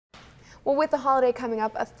Well, with the holiday coming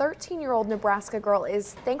up, a 13-year-old Nebraska girl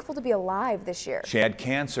is thankful to be alive this year. She had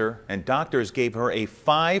cancer, and doctors gave her a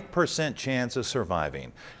 5% chance of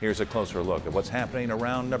surviving. Here's a closer look at what's happening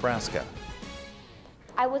around Nebraska.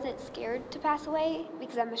 I wasn't scared to pass away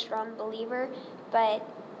because I'm a strong believer, but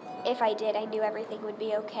if I did, I knew everything would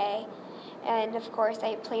be okay. And of course,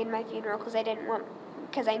 I planned my funeral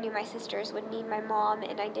because I knew my sisters would need my mom,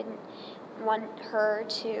 and I didn't want her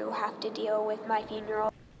to have to deal with my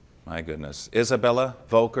funeral. My goodness. Isabella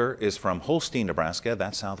Volker is from Holstein, Nebraska.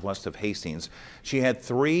 That's southwest of Hastings. She had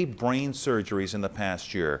 3 brain surgeries in the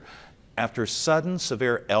past year. After sudden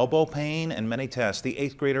severe elbow pain and many tests, the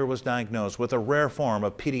 8th grader was diagnosed with a rare form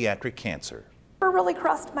of pediatric cancer. It really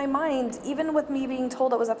crossed my mind, even with me being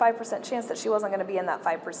told it was a 5% chance that she wasn't going to be in that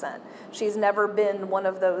 5%. She's never been one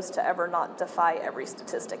of those to ever not defy every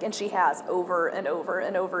statistic, and she has over and over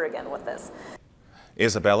and over again with this.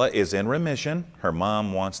 Isabella is in remission. Her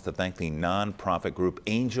mom wants to thank the nonprofit group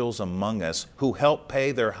Angels Among Us, who helped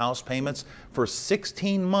pay their house payments for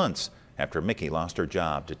 16 months after Mickey lost her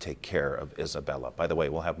job to take care of Isabella. By the way,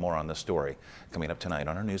 we'll have more on this story coming up tonight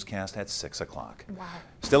on our newscast at 6 o'clock. Wow.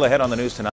 Still ahead on the news tonight.